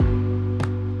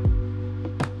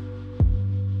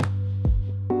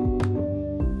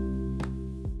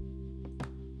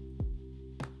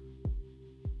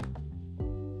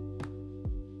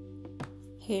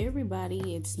Hey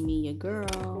everybody, it's me, your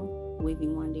girl, Wavy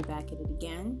One Day back at it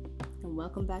again, and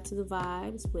welcome back to the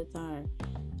Vibes with our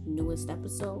newest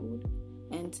episode.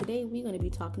 And today we're going to be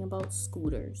talking about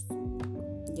scooters.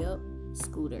 Yup,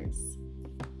 scooters.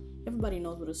 Everybody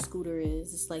knows what a scooter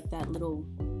is. It's like that little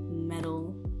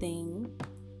metal thing.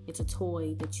 It's a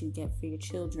toy that you get for your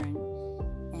children,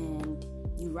 and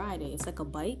you ride it. It's like a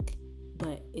bike,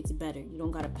 but it's better. You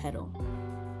don't got to pedal.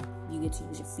 You get to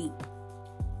use your feet.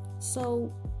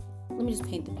 So, let me just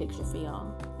paint the picture for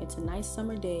y'all. It's a nice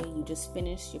summer day. You just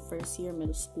finished your first year of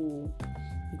middle school.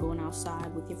 You're going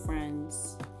outside with your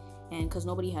friends. And because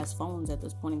nobody has phones at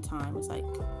this point in time, it's like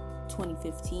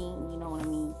 2015, you know what I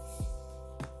mean?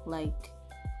 Like,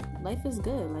 life is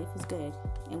good. Life is good.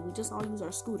 And we just all use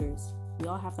our scooters. We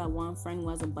all have that one friend who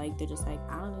has a bike. They're just like,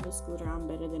 I don't need a scooter. I'm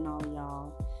better than all of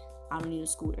y'all. I don't need a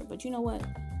scooter. But you know what?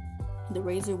 The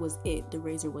Razor was it. The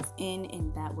Razor was in,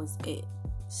 and that was it.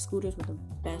 Scooters were the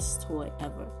best toy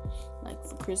ever. Like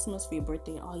for Christmas, for your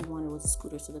birthday, all you wanted was a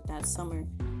scooter, so that summer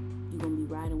you're gonna be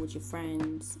riding with your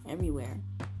friends everywhere.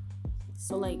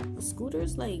 So like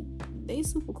scooters, like they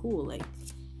super cool. Like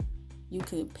you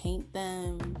could paint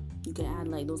them, you could add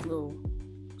like those little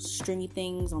stringy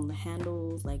things on the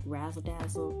handles, like razzle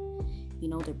dazzle. You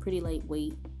know, they're pretty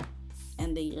lightweight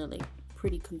and they are like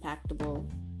pretty compactable.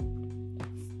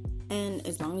 And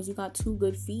as long as you got two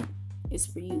good feet, it's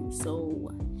for you.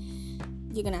 So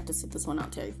you're gonna have to sit this one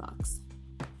out, Terry Fox.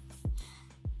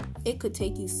 It could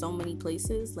take you so many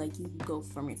places. Like you could go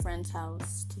from your friend's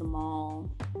house to the mall,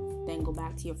 then go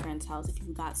back to your friend's house if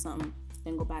you got something,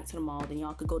 then go back to the mall, then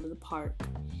y'all could go to the park,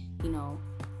 you know.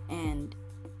 And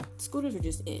scooters were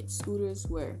just it. Scooters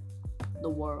were the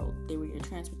world. They were your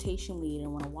transportation when you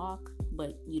didn't want to walk,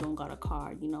 but you don't got a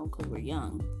car, you know, because we're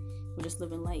young. We're just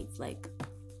living life. Like,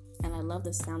 and I love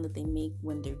the sound that they make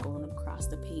when they're going across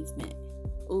the pavement.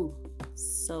 Ooh,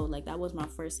 so like that was my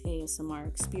first ASMR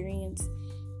experience,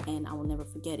 and I will never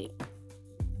forget it.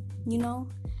 You know?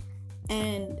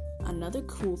 And another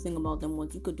cool thing about them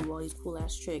was you could do all these cool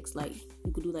ass tricks. Like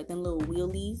you could do like them little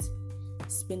wheelies,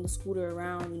 spin the scooter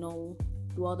around, you know,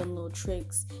 do all them little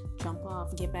tricks, jump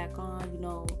off, get back on, you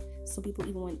know. Some people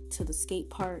even went to the skate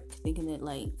park thinking that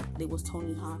like they was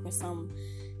Tony Hawk or something.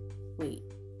 Wait.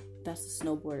 That's a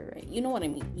snowboarder, right? You know what I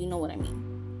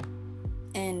mean.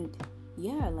 And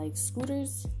yeah, like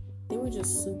scooters, they were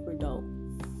just super dope.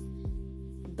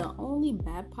 The only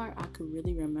bad part I could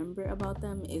really remember about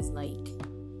them is like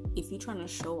if you're trying to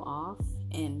show off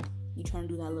and you're trying to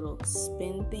do that little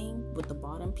spin thing with the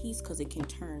bottom piece, because it can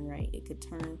turn, right? It could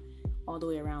turn all the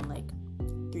way around like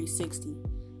 360,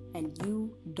 and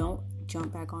you don't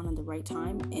jump back on the right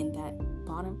time, and that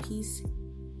bottom piece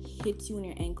hits you in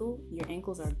your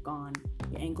ankles are gone.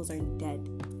 Your ankles are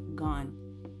gone.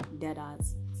 Dead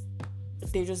eyes.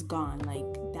 They're just gone.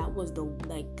 Like that was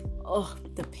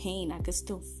the pain. I could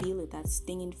still feel it, that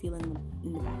stinging feeling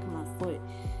in the back of my foot.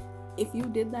 If you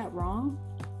did that wrong,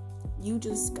 you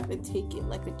just gotta take it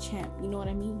like a champ. You know what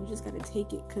I mean? You just gotta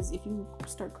take it, because if you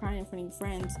start crying in front of your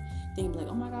friends, then you'll be like,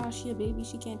 oh my gosh, she a baby,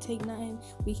 she can't take nothing,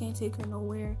 we can't take her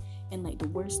nowhere. And like the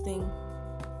worst thing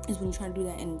is when you're trying to do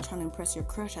that and trying to impress your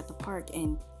crush at the park,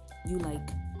 and you like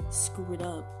screw it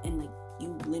up, and like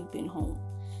you limping home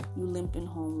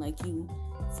like you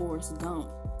Forrest Gump,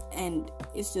 and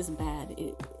it's just bad.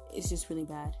 It's just really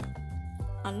bad.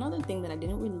 Another thing that I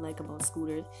didn't really like about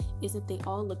scooters is that they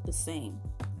all look the same.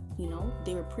 You know,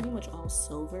 they were pretty much all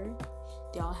silver.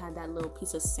 They all had that little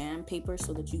piece of sandpaper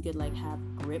so that you could like have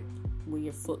grip where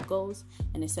your foot goes,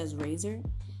 and it says Razor.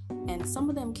 And some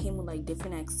of them came with like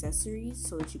different accessories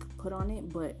so that you could put on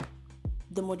it, but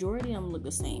the majority of them look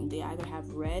the same. They either have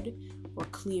red or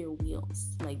clear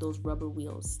wheels, like those rubber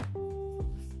wheels.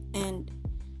 And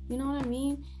you know what I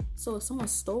mean? So if someone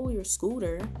stole your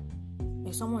scooter,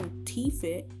 if someone thief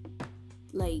it,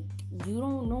 like you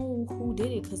don't know who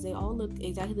did it, because they all look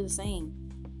exactly the same.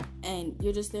 And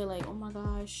you're just there like, oh my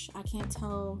gosh, I can't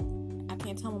tell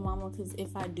my mama, because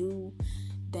if I do,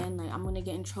 then like I'm gonna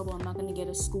get in trouble. I'm not gonna get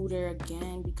a scooter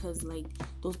again, because like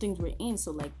those things were in.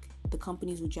 So like the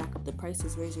companies would jack up the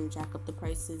prices, Razor would jack up the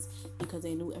prices, because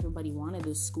they knew everybody wanted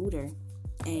a scooter,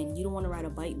 and you don't want to ride a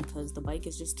bike because the bike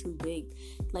is just too big.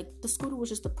 Like the scooter was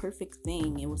just the perfect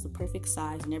thing. It was the perfect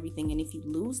size and everything. And if you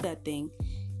lose that thing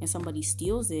and somebody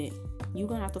steals it, you're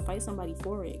gonna have to fight somebody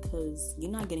for it, because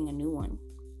you're not getting a new one.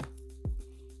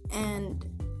 And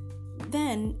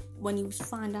then when you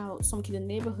find out some kid in the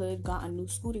neighborhood got a new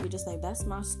scooter, you're just like, that's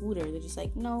my scooter. They're just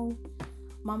like, no,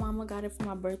 my mama got it for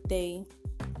my birthday.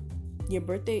 Your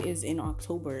birthday is in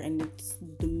October and it's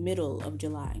the middle of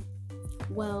July.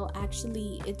 Well,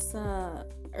 actually, it's a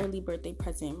early birthday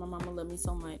present. My mama loved me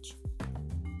so much.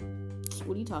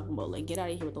 What are you talking about? Like, get out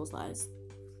of here with those lies.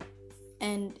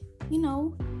 And,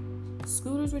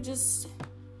 scooters were just,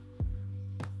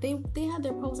 they had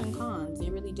their pros and cons. They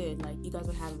really did. Like, you guys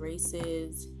would have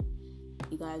races.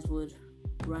 You guys would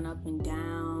run up and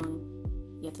down.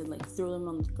 You have to, like, throw them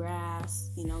on the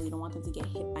grass. You don't want them to get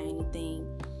hit by anything.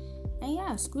 And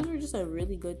yeah, scooters were just a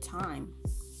really good time.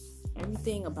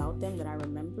 Everything about them that I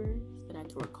remember, that I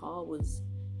can recall, was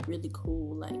really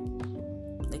cool. Like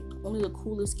only the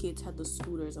coolest kids had the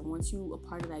scooters, and once you a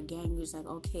part of that gang, you're just like,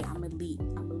 okay, I'm elite.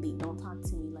 Don't talk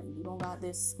to me. Like, you don't got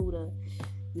this scooter,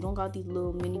 you don't got these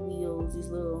little mini wheels,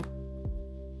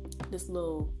 this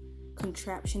little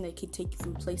contraption that can take you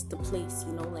from place to place.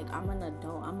 Like, I'm an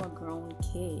adult, I'm a grown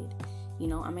kid.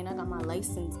 I mean, I got my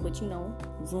license, but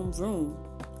vroom vroom,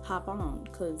 hop on,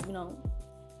 cause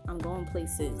I'm going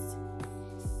places.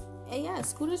 And yeah,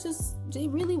 scooters they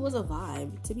really was a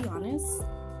vibe, to be honest.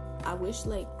 I wish,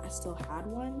 like, I still had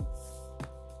one.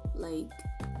 Like,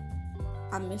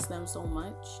 I miss them so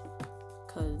much,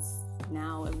 because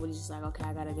now everybody's just like, okay,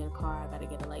 I gotta get a car, I gotta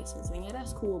get a license. And yeah,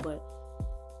 that's cool, but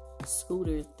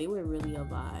scooters, they were really a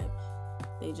vibe.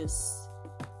 They just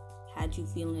had you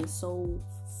feeling so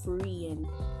free, and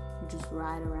you just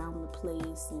ride around the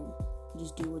place, and you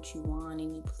just do what you want,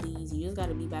 and you please. You just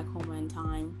gotta be back home in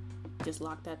time. Just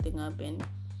lock that thing up, and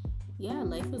yeah,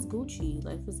 life was Gucci.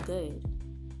 Life was good.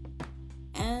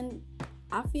 And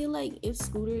I feel like if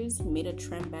scooters made a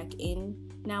trend back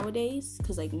in nowadays,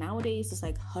 because like nowadays it's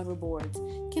like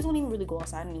hoverboards. Kids don't even really go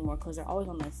outside anymore because they're always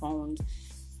on their phones.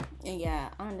 And yeah,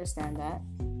 I understand that.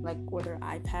 Like, or their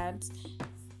iPads,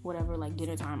 whatever, like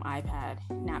dinner time iPad,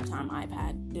 nap time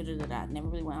iPad, da-da-da-da. Never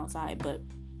really went outside. But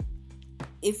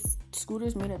if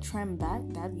scooters made a trend back,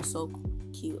 that'd be so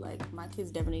cute. Like, my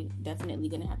kids definitely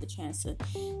gonna have the chance to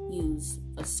use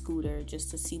a scooter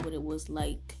just to see what it was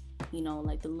like.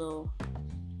 Like the little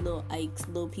Ikes,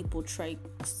 little people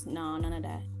trikes. No, none of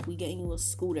that. We getting you a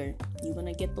scooter. You're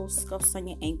gonna get those scuffs on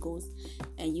your ankles,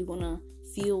 and you're gonna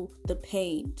feel the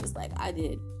pain just like I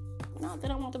did. Not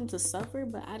that I want them to suffer,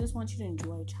 but I just want you to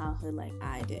enjoy childhood like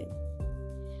I did.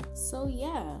 So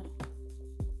yeah,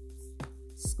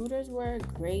 scooters were a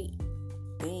great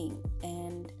thing,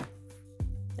 and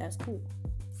that's cool.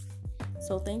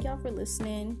 So thank y'all for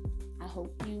listening. I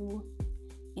hope you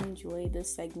enjoy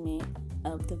this segment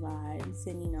of the vibes.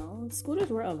 And scooters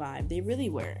were a vibe. They really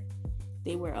were.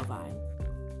 They were a vibe.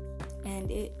 And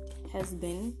it has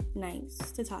been nice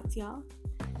to talk to y'all.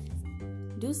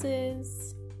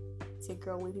 Deuces. It's your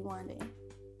girl, Wavy Wande.